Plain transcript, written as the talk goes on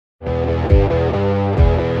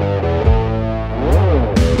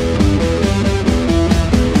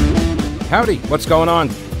Howdy, what's going on?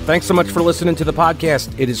 Thanks so much for listening to the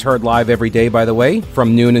podcast. It is heard live every day, by the way,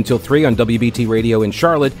 from noon until 3 on WBT Radio in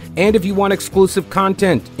Charlotte. And if you want exclusive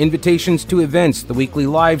content, invitations to events, the weekly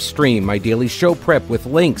live stream, my daily show prep with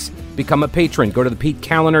links, become a patron. Go to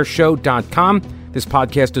thePeteCallender.show.com. This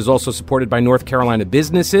podcast is also supported by North Carolina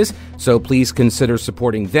businesses, so please consider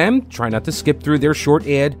supporting them. Try not to skip through their short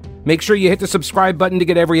ad. Make sure you hit the subscribe button to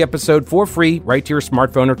get every episode for free right to your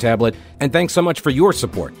smartphone or tablet. And thanks so much for your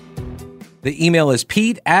support. The email is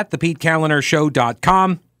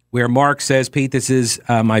pete@thepeteCallenderShow.com, where Mark says, Pete, this is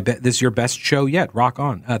this is your best show yet. Rock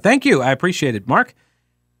on. Thank you. I appreciate it, Mark.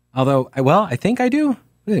 Although, I think I do.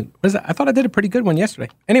 I thought I did a pretty good one yesterday.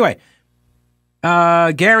 Anyway,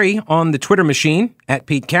 Gary on the Twitter machine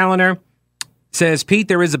 @PeteCallender says, Pete,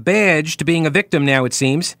 there is a badge to being a victim now, it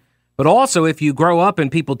seems. But also, if you grow up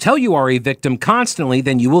and people tell you are a victim constantly,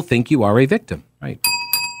 then you will think you are a victim. Right.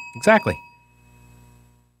 Exactly.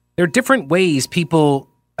 There are different ways people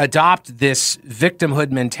adopt this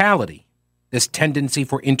victimhood mentality, this tendency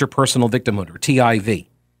for interpersonal victimhood, or TIV.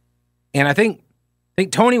 And I think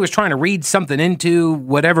Tony was trying to read something into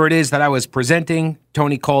whatever it is that I was presenting.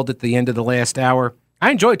 Tony called at the end of the last hour.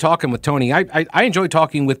 I enjoy talking with Tony. I enjoy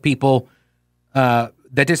talking with people that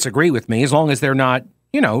disagree with me, as long as they're not,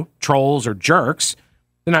 trolls or jerks.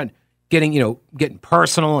 They're not getting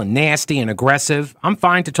personal and nasty and aggressive. I'm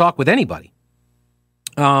fine to talk with anybody.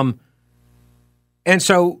 And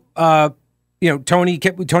so,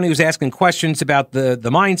 Tony was asking questions about the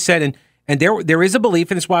mindset, and there is a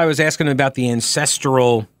belief, and that's why I was asking him about the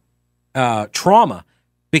ancestral trauma,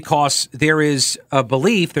 because there is a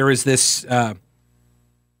belief, there's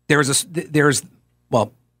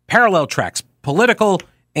parallel tracks, political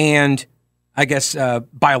and I guess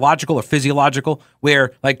biological or physiological,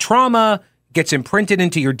 where like trauma gets imprinted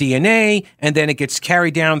into your DNA, and then it gets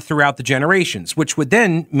carried down throughout the generations, which would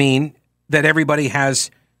then mean that everybody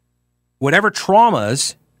has whatever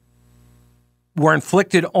traumas were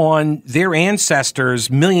inflicted on their ancestors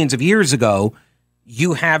millions of years ago,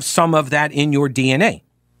 you have some of that in your DNA.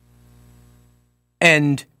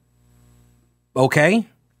 And, okay,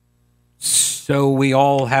 so we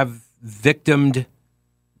all have victimed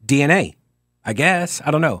DNA, I guess.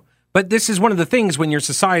 I don't know. But this is one of the things when your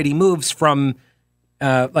society moves from,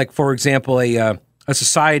 for example, a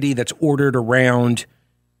society that's ordered around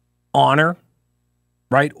honor,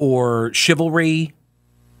 right, or chivalry,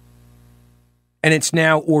 and it's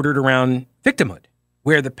now ordered around victimhood,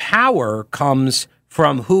 where the power comes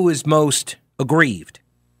from who is most aggrieved.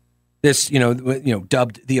 This,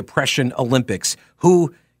 dubbed the oppression Olympics,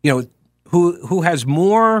 who has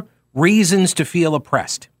more reasons to feel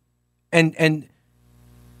oppressed, and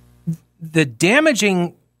the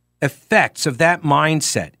damaging effects of that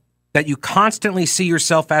mindset, that you constantly see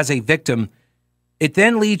yourself as a victim, it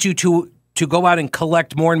then leads you to go out and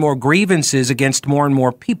collect more and more grievances against more and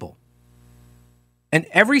more people. And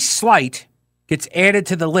every slight gets added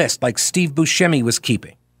to the list, like Steve Buscemi was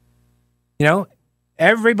keeping.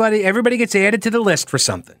 Everybody gets added to the list for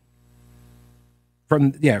something.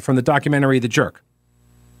 From the documentary The Jerk.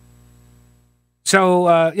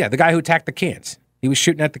 So, the guy who attacked the cans. He was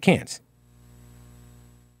shooting at the cans.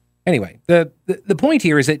 Anyway, the point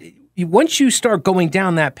here is that once you start going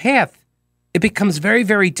down that path, it becomes very,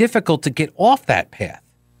 very difficult to get off that path.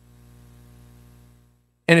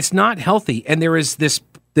 And it's not healthy. And there is this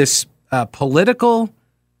political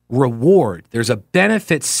reward. There's a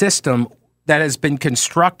benefit system that has been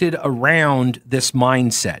constructed around this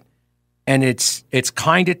mindset. And it's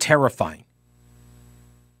kind of terrifying.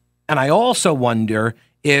 And I also wonder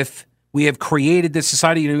if we have created this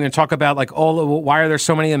society. You're going to talk about why are there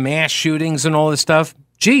so many mass shootings and all this stuff?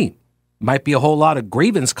 Gee, might be a whole lot of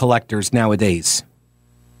grievance collectors nowadays.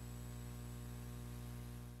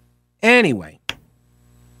 Anyway,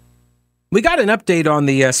 we got an update on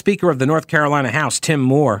the Speaker of the North Carolina House, Tim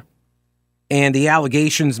Moore, and the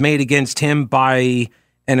allegations made against him by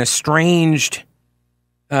an estranged,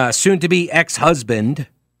 soon-to-be ex-husband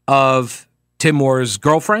of Tim Moore's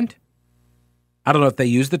girlfriend. I don't know if they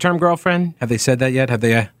use the term girlfriend. Have they said that yet? Have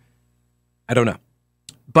they? I don't know.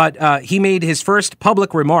 But he made his first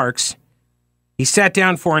public remarks. He sat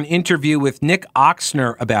down for an interview with Nick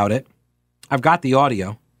Oxner about it. I've got the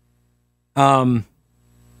audio. I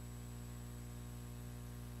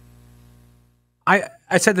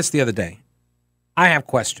said this the other day. I have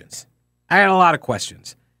questions. I had a lot of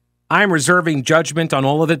questions. I'm reserving judgment on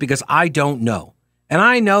all of it because I don't know. And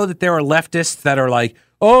I know that there are leftists that are like,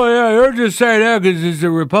 oh, yeah, you're just saying that because he's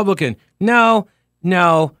a Republican. No.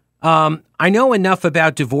 I know enough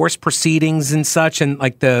about divorce proceedings and such, and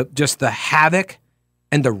like the havoc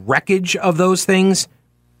and the wreckage of those things,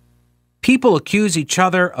 people accuse each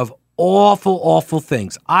other of awful, awful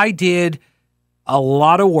things. I did a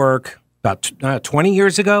lot of work about 20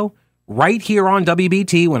 years ago, right here on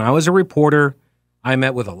WBT when I was a reporter. I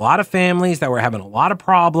met with a lot of families that were having a lot of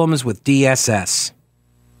problems with DSS.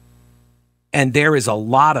 And there is a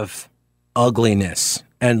lot of ugliness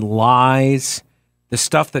and lies, the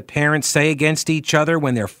stuff that parents say against each other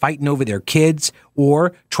when they're fighting over their kids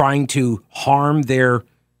or trying to harm their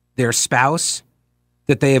spouse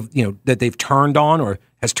that they have, that they've turned on or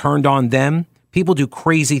has turned on them. People do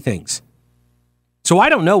crazy things. So I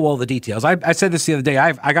don't know all the details. I said this the other day.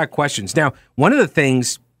 I got questions. Now, one of the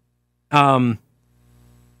things, all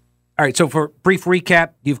right, so for brief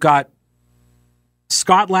recap, you've got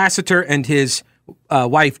Scott Lasseter and his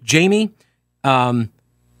wife, Jamie. They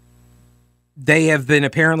have been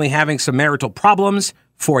apparently having some marital problems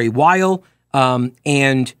for a while.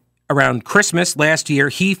 And around Christmas last year,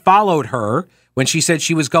 he followed her when she said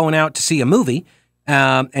she was going out to see a movie.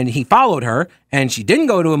 And he followed her, and she didn't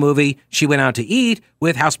go to a movie. She went out to eat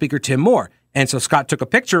with House Speaker Tim Moore. And so Scott took a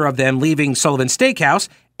picture of them leaving Sullivan's Steakhouse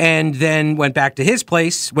and then went back to his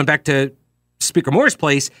place, went back to Speaker Moore's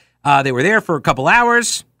place. They were there for a couple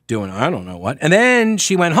hours doing I don't know what. And then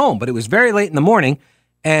she went home, but it was very late in the morning.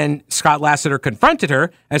 And Scott Lasseter confronted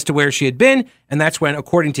her as to where she had been. And that's when,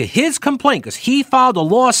 according to his complaint, because he filed a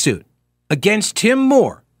lawsuit against Tim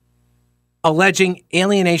Moore, alleging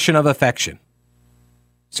alienation of affection.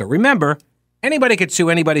 So remember, anybody could sue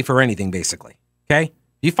anybody for anything, basically. Okay?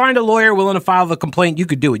 You find a lawyer willing to file the complaint, you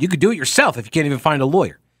could do it. You could do it yourself if you can't even find a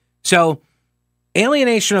lawyer. So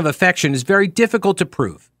alienation of affection is very difficult to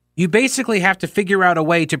prove. You basically have to figure out a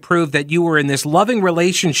way to prove that you were in this loving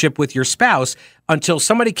relationship with your spouse until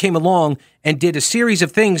somebody came along and did a series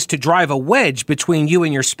of things to drive a wedge between you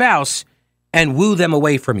and your spouse and woo them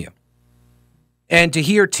away from you. And to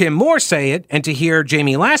hear Tim Moore say it and to hear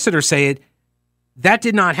Jamie Lasseter say it, that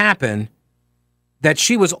did not happen, that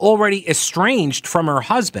she was already estranged from her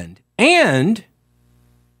husband. And,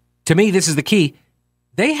 to me, this is the key,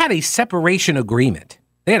 they had a separation agreement.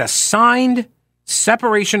 They had a signed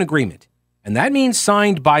separation agreement, and that means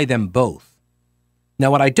signed by them both.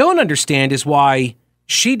 Now, what I don't understand is why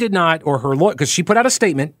she did not, or her lawyer, because she put out a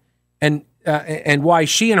statement, and why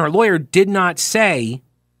she and her lawyer did not say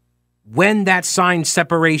when that signed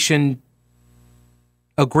separation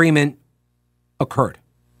agreement occurred.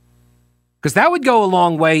 Because that would go a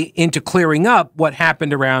long way into clearing up what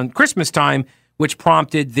happened around Christmas time, which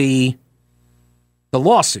prompted the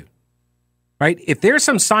lawsuit. Right? If there's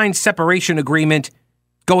some signed separation agreement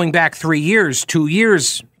going back 3 years, 2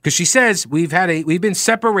 years, because she says we've been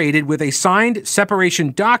separated with a signed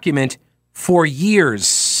separation document for years.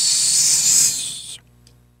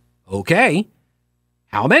 Okay.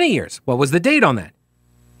 How many years? What was the date on that?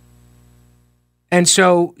 And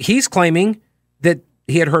so he's claiming that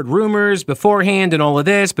he had heard rumors beforehand and all of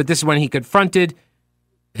this, but this is when he confronted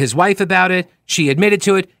his wife about it. She admitted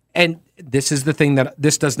to it. And this is the thing that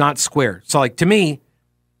this does not square. So, to me,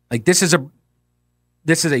 this is a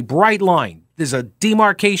bright line. There's a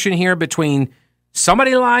demarcation here between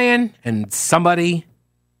somebody lying and somebody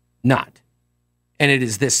not. And it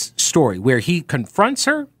is this story where he confronts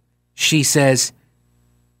her. She says,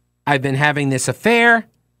 "I've been having this affair,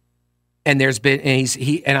 and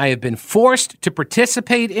I have been forced to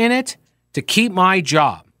participate in it to keep my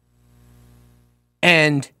job."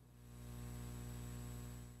 And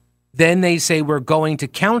then they say, "We're going to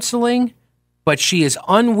counseling," but she is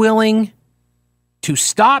unwilling to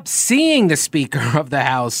stop seeing the Speaker of the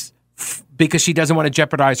House because she doesn't want to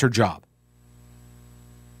jeopardize her job.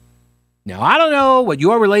 Now, I don't know what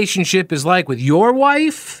your relationship is like with your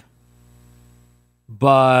wife,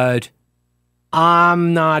 but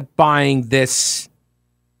I'm not buying this.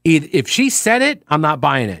 If she said it, I'm not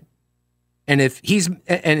buying it. And if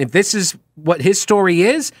this is what his story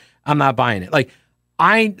is, I'm not buying it.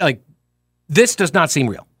 This does not seem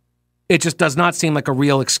real. It just does not seem like a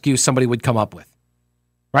real excuse somebody would come up with,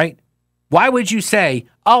 right? Why would you say,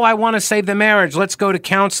 "Oh, I want to save the marriage, let's go to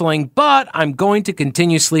counseling, but I'm going to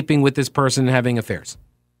continue sleeping with this person and having affairs"?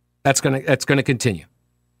 That's gonna continue.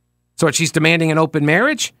 So what, she's demanding an open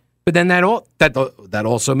marriage, but then that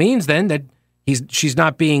also means then that she's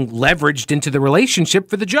not being leveraged into the relationship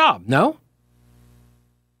for the job, no?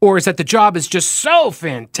 Or is that the job is just so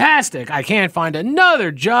fantastic, I can't find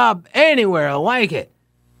another job anywhere like it?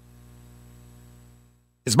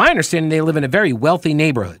 It's my understanding they live in a very wealthy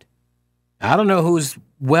neighborhood. I don't know whose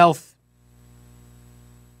wealth,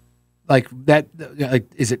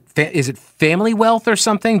 is it family wealth or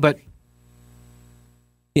something? But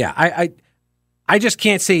yeah, I just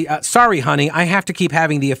can't see. Sorry, honey, I have to keep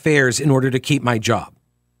having the affairs in order to keep my job.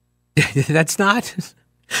 That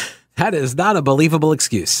is not a believable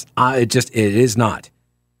excuse. It is not.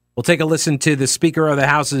 We'll take a listen to the Speaker of the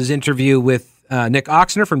House's interview with Nick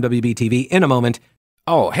Oxner from WBTV in a moment.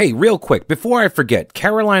 Oh, hey, real quick, before I forget,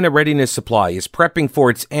 Carolina Readiness Supply is prepping for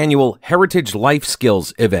its annual Heritage Life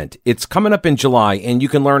Skills event. It's coming up in July, and you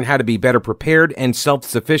can learn how to be better prepared and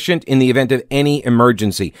self-sufficient in the event of any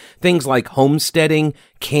emergency. Things like homesteading,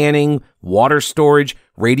 canning, water storage,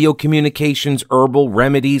 radio communications, herbal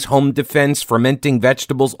remedies, home defense, fermenting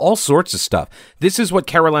vegetables, all sorts of stuff. This is what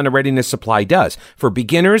Carolina Readiness Supply does. For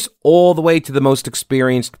beginners all the way to the most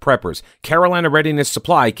experienced preppers, Carolina Readiness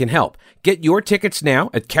Supply can help. Get your tickets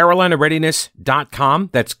now at carolinareadiness.com.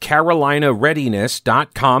 That's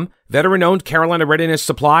carolinareadiness.com. Veteran-owned Carolina Readiness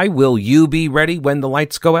Supply. Will you be ready when the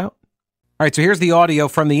lights go out? All right, so here's the audio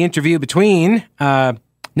from the interview between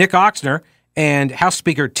Nick Oxner and House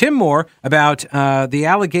Speaker Tim Moore about the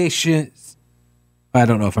allegations. I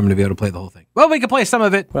don't know if I'm going to be able to play the whole thing. Well, we can play some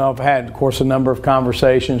of it. Well, I've had, of course, a number of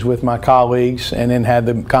conversations with my colleagues and then had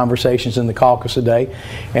the conversations in the caucus today.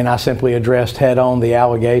 And I simply addressed head on the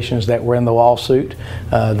allegations that were in the lawsuit,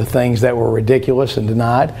 the things that were ridiculous and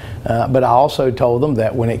denied. But I also told them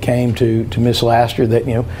that when it came to Ms. Laster,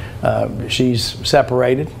 that, she's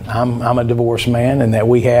separated. I'm a divorced man, and that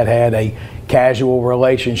we had a casual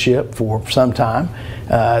relationship for some time,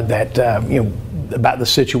 about the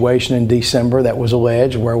situation in December that was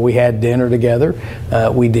alleged, where we had dinner together.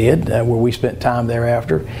 We did, where we spent time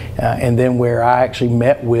thereafter, and then where I actually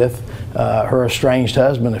met with her estranged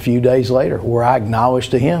husband a few days later, where I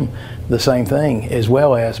acknowledged to him the same thing, as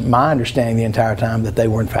well as my understanding the entire time that they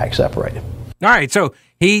were in fact separated. All right, so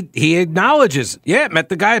he acknowledges, met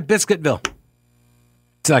the guy at Biscuitville.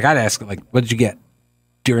 It's like, I'd ask, what did you get?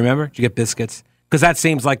 Do you remember? Did you get biscuits? Because that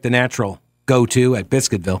seems like the natural go-to at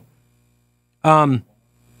Biscuitville. So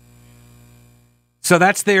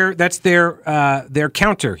that's their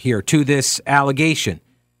counter here to this allegation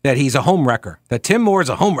that he's a home wrecker, that Tim Moore is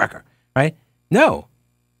a home wrecker, right? No,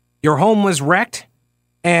 your home was wrecked,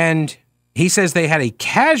 and he says they had a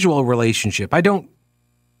casual relationship. I don't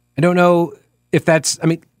know if that's. I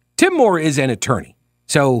mean, Tim Moore is an attorney,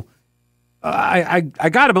 so I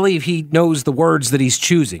got to believe he knows the words that he's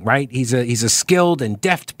choosing, right? He's a skilled and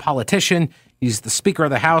deft politician. He's the Speaker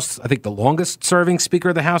of the House, I think the longest serving Speaker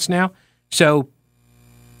of the House now. So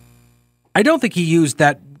I don't think he used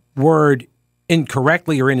that word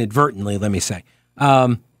incorrectly or inadvertently, let me say.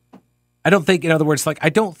 I don't think, in other words, I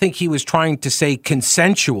don't think he was trying to say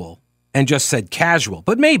consensual and just said casual,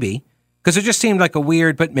 but maybe, because it just seemed like a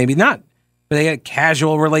weird, but maybe not. But they had a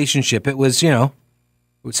casual relationship. It was, so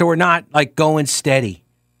we're not going steady.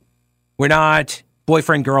 We're not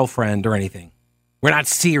boyfriend, girlfriend or anything. We're not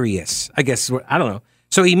serious, I guess. I don't know.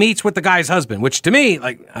 So he meets with the guy's husband, which to me,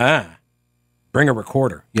 bring a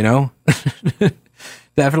recorder,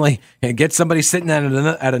 Definitely. And get somebody sitting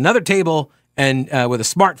at another table and with a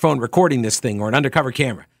smartphone recording this thing, or an undercover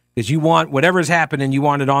camera, because you want whatever's happening, you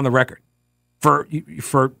want it on the record for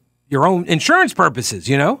your own insurance purposes,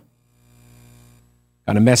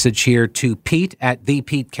 Got a message here to Pete at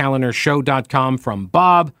thepetekallinershow.com from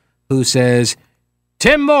Bob, who says,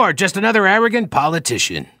 Tim Moore, just another arrogant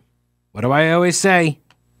politician. What do I always say?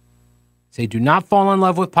 Say, do not fall in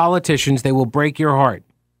love with politicians. They will break your heart.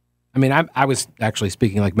 I mean, I was actually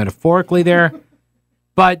speaking metaphorically there,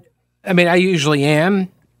 but I mean, I usually am.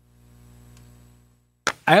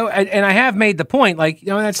 I have made the point,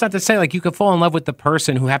 that's not to say you could fall in love with the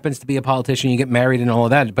person who happens to be a politician, you get married and all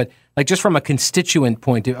of that, but just from a constituent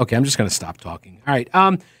point of view. Okay, I'm just going to stop talking. All right.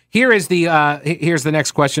 Here's the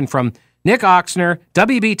next question from Nick Oxner,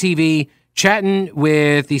 WBTV, chatting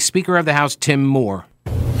with the Speaker of the House, Tim Moore.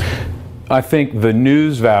 I think the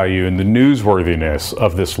news value and the newsworthiness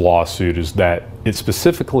of this lawsuit is that it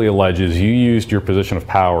specifically alleges you used your position of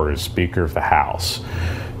power as Speaker of the House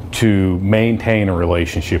to maintain a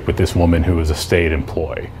relationship with this woman who is a state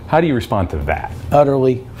employee. How do you respond to that?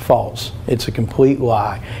 Utterly false. It's a complete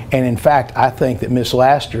lie. And in fact, I think that Ms.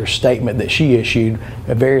 Laster's statement that she issued,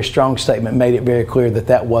 a very strong statement, made it very clear that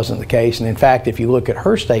that wasn't the case. And in fact, if you look at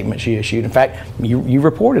her statement she issued, in fact, you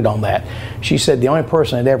reported on that. She said the only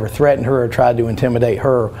person that ever threatened her or tried to intimidate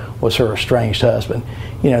her was her estranged husband.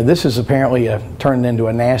 This is apparently turned into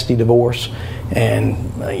a nasty divorce. And,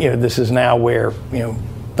 this is now where,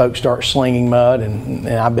 folks start slinging mud, and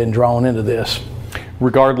I've been drawn into this.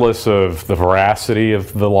 Regardless of the veracity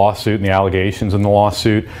of the lawsuit and the allegations in the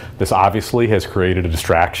lawsuit, this obviously has created a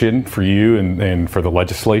distraction for you and for the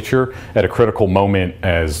legislature at a critical moment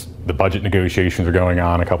as the budget negotiations are going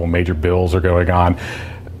on, a couple major bills are going on.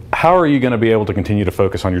 how are you going to be able to continue to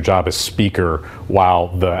focus on your job as Speaker while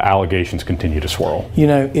the allegations continue to swirl? You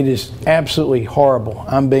know, it is absolutely horrible.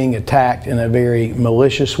 I'm being attacked in a very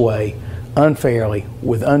malicious way, unfairly,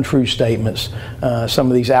 with untrue statements. Some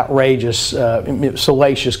of these outrageous,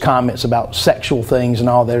 salacious comments about sexual things and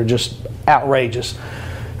all that are just outrageous.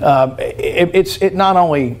 It not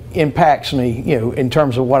only impacts me, you know, in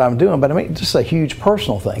terms of what I'm doing, but I mean, it's just a huge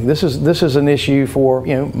personal thing. This is an issue for,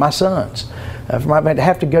 you know, my sons. For my man to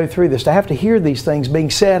have to go through this, to have to hear these things being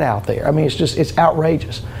said out there. I mean, it's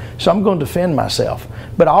outrageous. So I'm going to defend myself,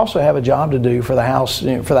 but I also have a job to do for the House,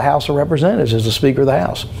 you know, for the House of Representatives as the Speaker of the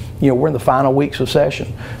House. You know, we're in the final weeks of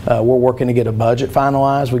session. We're working to get a budget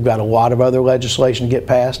finalized. We've got a lot of other legislation to get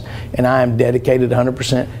passed, and I am dedicated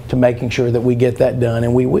 100% to making sure that we get that done,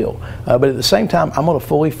 and we will. But at the same time, I'm going to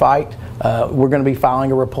fully fight. We're going to be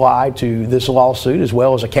filing a reply to this lawsuit as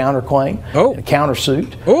well as a counterclaim, a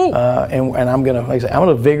countersuit, and I'm going to, like I say, I'm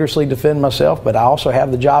going to vigorously defend myself. But I also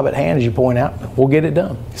have the job at hand, as you point out. We'll get it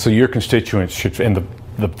done. So your constituents should, and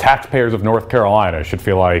the taxpayers of North Carolina should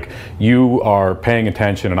feel like you are paying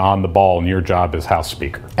attention and on the ball in your job as House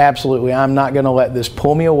Speaker. Absolutely. I'm not going to let this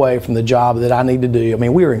pull me away from the job that I need to do. I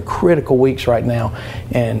mean, we are in critical weeks right now,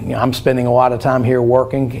 and you know, I'm spending a lot of time here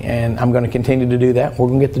working, and I'm going to continue to do that. We're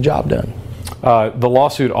going to get the job done. The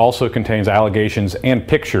lawsuit also contains allegations and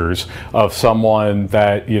pictures of someone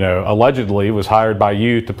that, you know, allegedly was hired by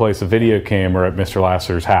you to place a video camera at Mr.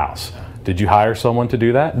 Lasser's house. Did you hire someone to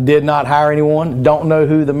do that? Did not hire anyone. Don't know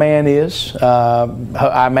who the man is.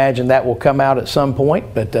 I imagine that will come out at some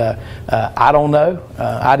point, but I don't know.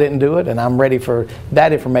 I didn't do it, and I'm ready for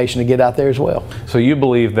that information to get out there as well. So you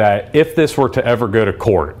believe that if this were to ever go to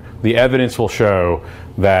court, the evidence will show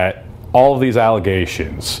that all of these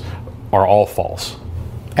allegations are all false?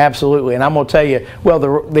 Absolutely, and I'm going to tell you, well,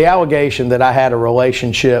 the allegation that I had a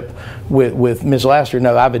relationship with Ms. Lasser,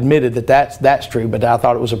 no, I've admitted that that's true, but I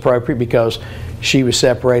thought it was appropriate because she was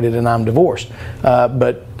separated and I'm divorced.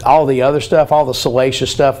 But all the other stuff, all the salacious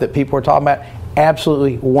stuff that people are talking about,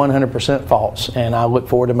 absolutely 100% false. And I look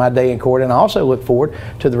forward to my day in court, and I also look forward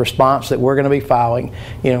to the response that we're going to be filing.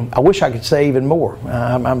 You know, I wish I could say even more.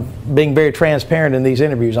 I'm being very transparent in these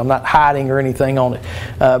interviews. I'm not hiding or anything on it.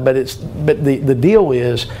 But the deal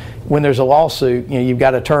is, when there's a lawsuit, you know, you've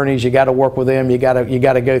got attorneys, you got to work with them, you got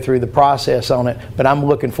to go through the process on it. But I'm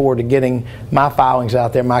looking forward to getting my filings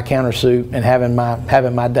out there, my countersuit, and having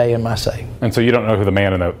my day and my say. And so you don't know who the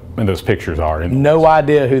man in those pictures are? No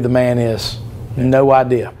idea who the man is. No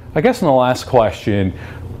idea. I guess in the last question,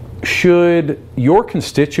 should your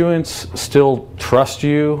constituents still trust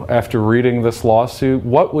you after reading this lawsuit?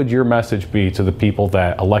 What would your message be to the people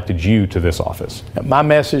that elected you to this office? My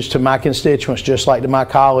message to my constituents, just like to my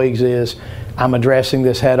colleagues, is I'm addressing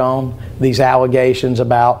this head on. These allegations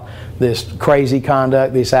about this crazy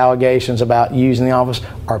conduct, these allegations about using the office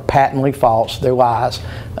are patently false. They're lies.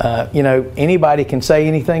 You know, anybody can say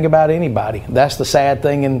anything about anybody. That's the sad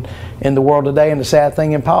thing in the world today, and the sad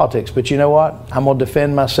thing in politics. But you know what? I'm going to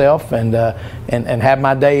defend myself and have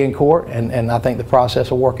my day in court, and I think the process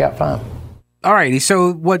will work out fine. All righty.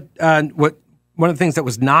 So what one of the things that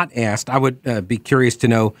was not asked, I would be curious to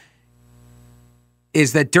know,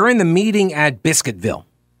 is that during the meeting at Biscuitville,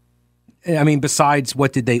 I mean, besides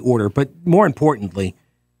what did they order, but more importantly,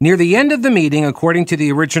 near the end of the meeting, according to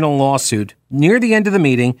the original lawsuit, near the end of the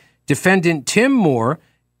meeting, defendant Tim Moore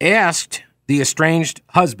asked the estranged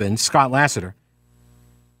husband, Scott Lasseter,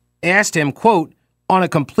 asked him, quote, on a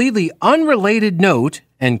completely unrelated note,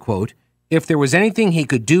 end quote, if there was anything he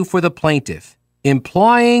could do for the plaintiff,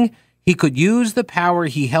 implying he could use the power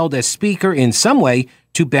he held as speaker in some way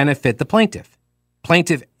to benefit the plaintiff.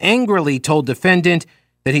 Plaintiff angrily told defendant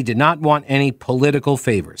that he did not want any political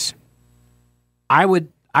favors. I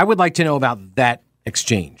would like to know about that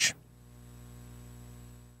exchange,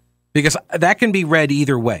 because that can be read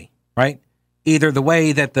either way, right? Either the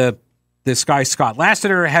way that this guy Scott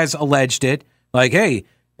Lasseter has alleged it, like, hey,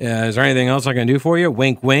 is there anything else I can do for you?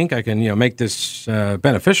 Wink, wink. I can, you know, make this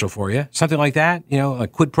beneficial for you, something like that. You know, a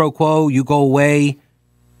quid pro quo. You go away.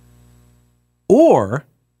 Or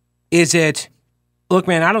is it, look,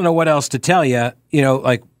 man, I don't know what else to tell you. You know,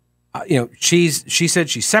 like, you know, she said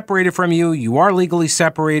she's separated from you. You are legally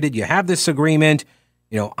separated. You have this agreement.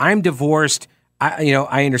 You know, I'm divorced.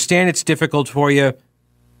 I understand it's difficult for you. You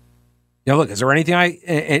know, look, is there anything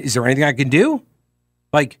I can do?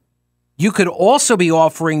 Like, you could also be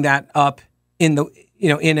offering that up in the, you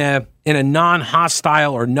know, in a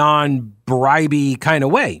non-hostile or non-bribey kind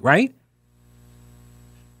of way, right?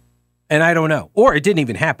 And I don't know. Or it didn't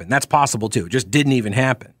even happen. That's possible too. It just didn't even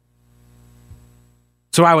happen.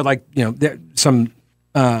 So I would like, you know, some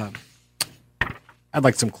I'd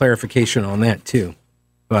like some clarification on that too.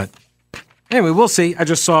 But anyway, we'll see. I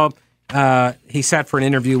just saw he sat for an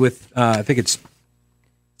interview with I think it's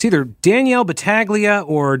either Danielle Battaglia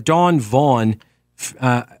or Dawn Vaughn.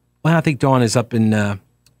 Well, I think Dawn is up in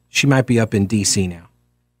she might be up in D.C. now.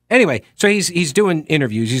 Anyway, so he's doing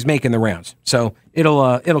interviews. He's making the rounds. So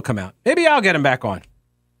it'll come out. Maybe I'll get him back on.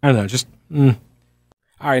 I don't know. Just.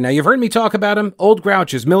 All right, now you've heard me talk about them. Old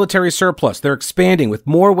Grouch's military surplus. They're expanding with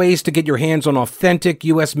more ways to get your hands on authentic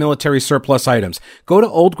U.S. military surplus items. Go to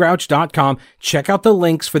oldgrouch.com. Check out the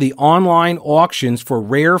links for the online auctions for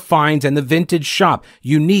rare finds and the vintage shop.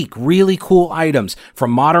 Unique, really cool items.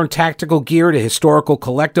 From modern tactical gear to historical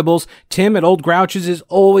collectibles, Tim at Old Grouch's is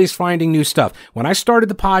always finding new stuff. When I started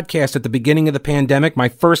the podcast at the beginning of the pandemic, my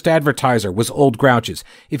first advertiser was Old Grouch's.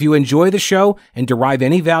 If you enjoy the show and derive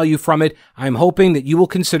any value from it, I'm hoping that you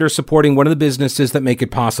will consider supporting one of the businesses that make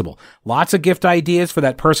it possible. Lots of gift ideas for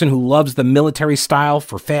that person who loves the military style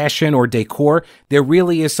for fashion or decor. There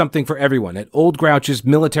really is something for everyone at Old Grouch's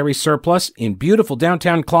Military Surplus in beautiful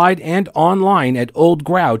downtown Clyde and online at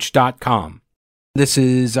oldgrouch.com. This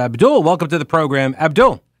is Abdul. Welcome to the program.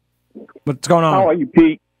 Abdul, what's going on? How are you,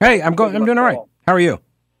 Pete? Hey, I'm doing all right. How are you?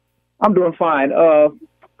 I'm doing fine.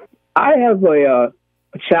 I have a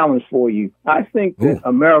challenge for you. I think that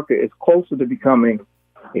America is closer to becoming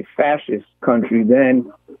a fascist country than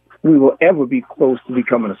we will ever be close to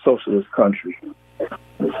becoming a socialist country.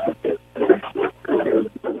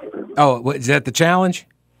 Oh, is that the challenge?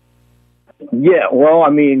 Yeah, well,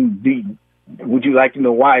 I mean, would you like to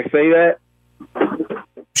know why I say that?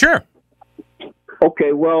 Sure.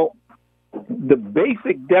 Okay, well, the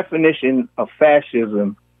basic definition of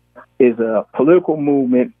fascism is a political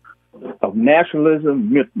movement of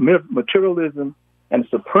nationalism, materialism, and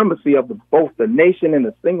supremacy of both the nation and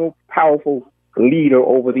a single powerful leader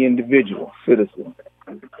over the individual citizen.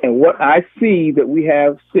 And what I see that we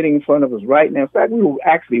have sitting in front of us right now, in fact, we were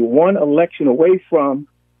actually one election away from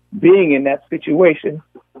being in that situation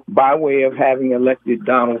by way of having elected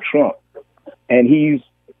Donald Trump. And he's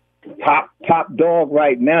top dog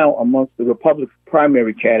right now amongst the Republican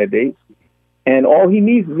primary candidates. And all he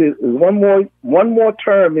needs is one more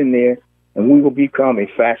term in there, and we will become a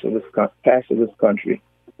fascist country,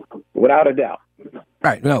 without a doubt.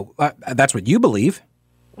 Right. No, that's what you believe.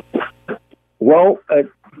 Well,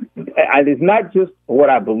 it's not just what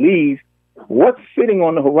I believe. What's sitting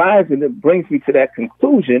on the horizon that brings me to that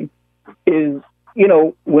conclusion is,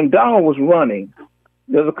 when Donald was running,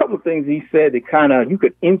 there's a couple of things he said that kind of, you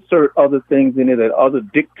could insert other things in it that other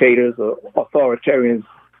dictators or authoritarian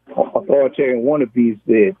wannabes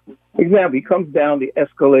did. For example, he comes down the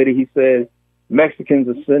escalator, he says, Mexicans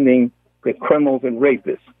are sending the criminals and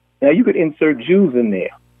rapists. Now, you could insert Jews in there.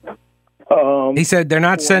 He said they're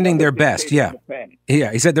not sending their best, yeah.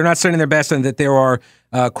 Yeah, he said they're not sending their best and that there are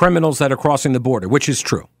criminals that are crossing the border, which is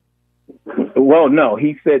true. Well, no,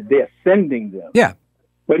 he said they're sending them. Yeah.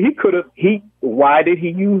 But why did he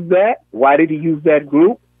use that? Why did he use that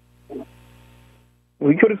group?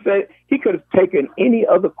 He could have taken any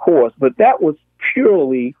other course, but that was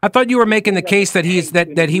purely. I thought you were making the case that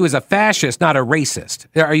he was a fascist, not a racist.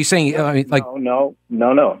 Are you saying No.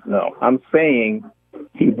 I'm saying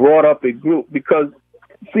he brought up a group because,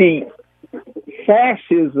 see,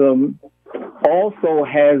 fascism also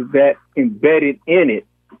has that embedded in it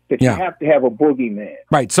that you have to have a boogeyman.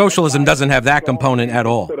 Right. Socialism doesn't have that component at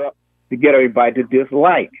all. To get everybody to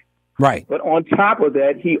dislike. Right. But on top of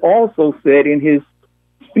that, he also said in his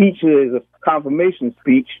speech, as a confirmation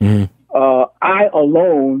speech, I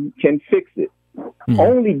alone can fix it.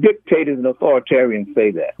 Only dictators and authoritarians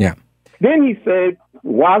say that. Yeah. Then he said,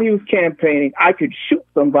 while he was campaigning, I could shoot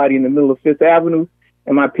somebody in the middle of Fifth Avenue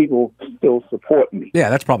and my people still support me. Yeah,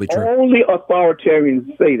 that's probably true. Only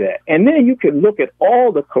authoritarians say that. And then you can look at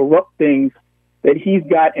all the corrupt things that he's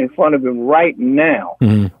got in front of him right now.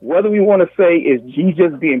 Whether we want to say is he's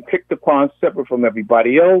just being picked upon separate from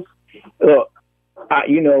everybody else.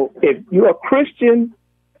 If you're a Christian,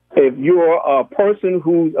 if you're a person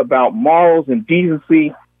who's about morals and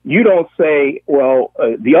decency, you don't say, well,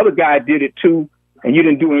 the other guy did it too, and you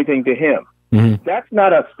didn't do anything to him. That's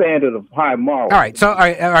not a standard of high morals. All right. So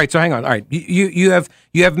hang on. All right. You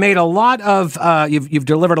have made a lot of you've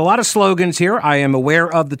delivered a lot of slogans here. I am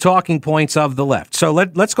aware of the talking points of the left. So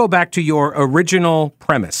let's go back to your original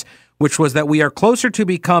premise, which was that we are closer to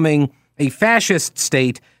becoming a fascist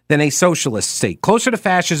state than a socialist state, closer to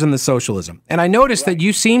fascism than socialism. And I noticed that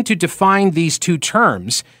you seem to define these two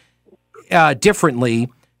terms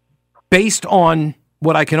differently based on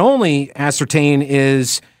what I can only ascertain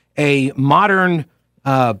is a modern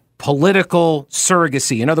political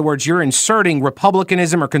surrogacy. In other words, you're inserting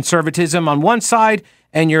republicanism or conservatism on one side,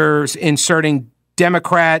 and you're inserting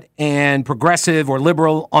Democrat and progressive or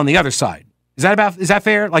liberal on the other side. Is that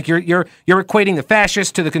fair? Like you're equating the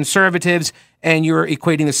fascists to the conservatives, and you're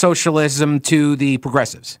equating the socialism to the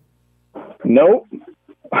progressives. No,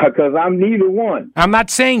 because I'm neither one. I'm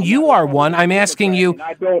not saying you are one. I'm asking you.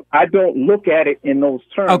 I don't look at it in those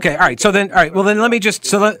terms. Okay, all right. Well, then let me just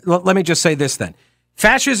say this then.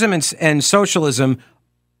 Fascism and socialism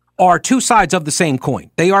are two sides of the same coin.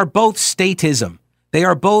 They are both statism. They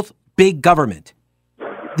are both big government.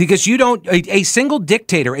 Because a single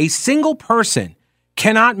dictator, a single person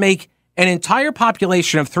cannot make an entire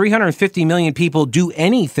population of 350 million people do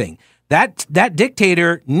anything. That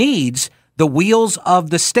dictator needs the wheels of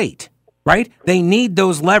the state, right? They need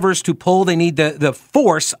those levers to pull. They need the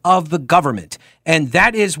force of the government. And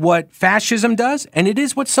that is what fascism does, and it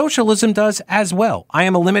is what socialism does as well. I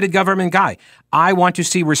am a limited government guy. I want to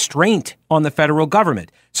see restraint on the federal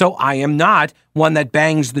government. So I am not one that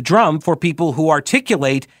bangs the drum for people who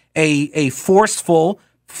articulate a forceful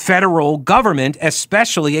federal government,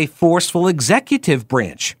 especially a forceful executive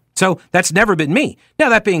branch. So that's never been me. Now,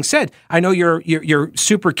 that being said, I know you're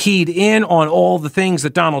super keyed in on all the things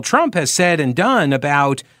that Donald Trump has said and done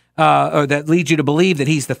about or that leads you to believe that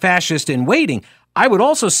he's the fascist in waiting. I would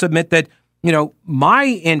also submit that,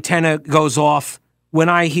 my antenna goes off when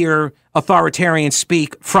I hear authoritarians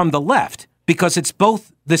speak from the left, because it's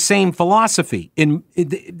both the same philosophy.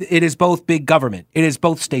 It is both big government. It is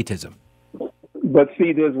both statism. But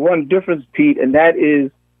see, there's one difference, Pete, and that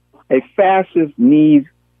is a fascist needs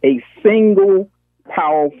a single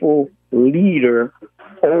powerful leader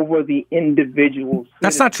over the individual.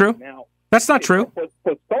 That's not true. That's not true.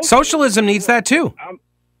 Socialism needs that too.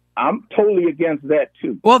 I'm totally against that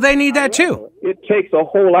too. Well, they need that too. It takes a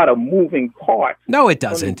whole lot of moving parts. No, it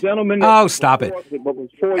doesn't. Oh, stop it,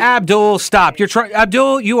 Abdul! Stop.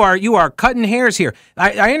 Abdul. You are cutting hairs here.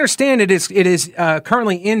 I understand it is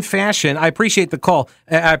currently in fashion. I appreciate the call.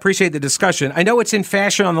 I appreciate the discussion. I know it's in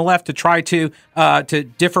fashion on the left to try to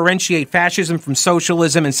differentiate fascism from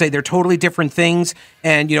socialism and say they're totally different things.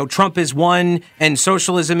 And Trump is one, and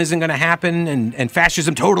socialism isn't going to happen, and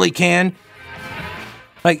fascism totally can.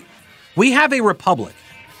 Like, we have a republic,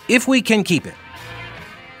 if we can keep it,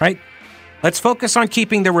 right? Let's focus on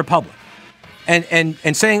keeping the republic and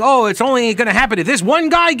saying, oh, it's only going to happen if this one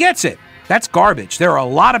guy gets it. That's garbage. There are a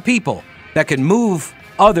lot of people that can move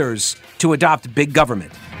others to adopt big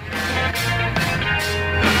government.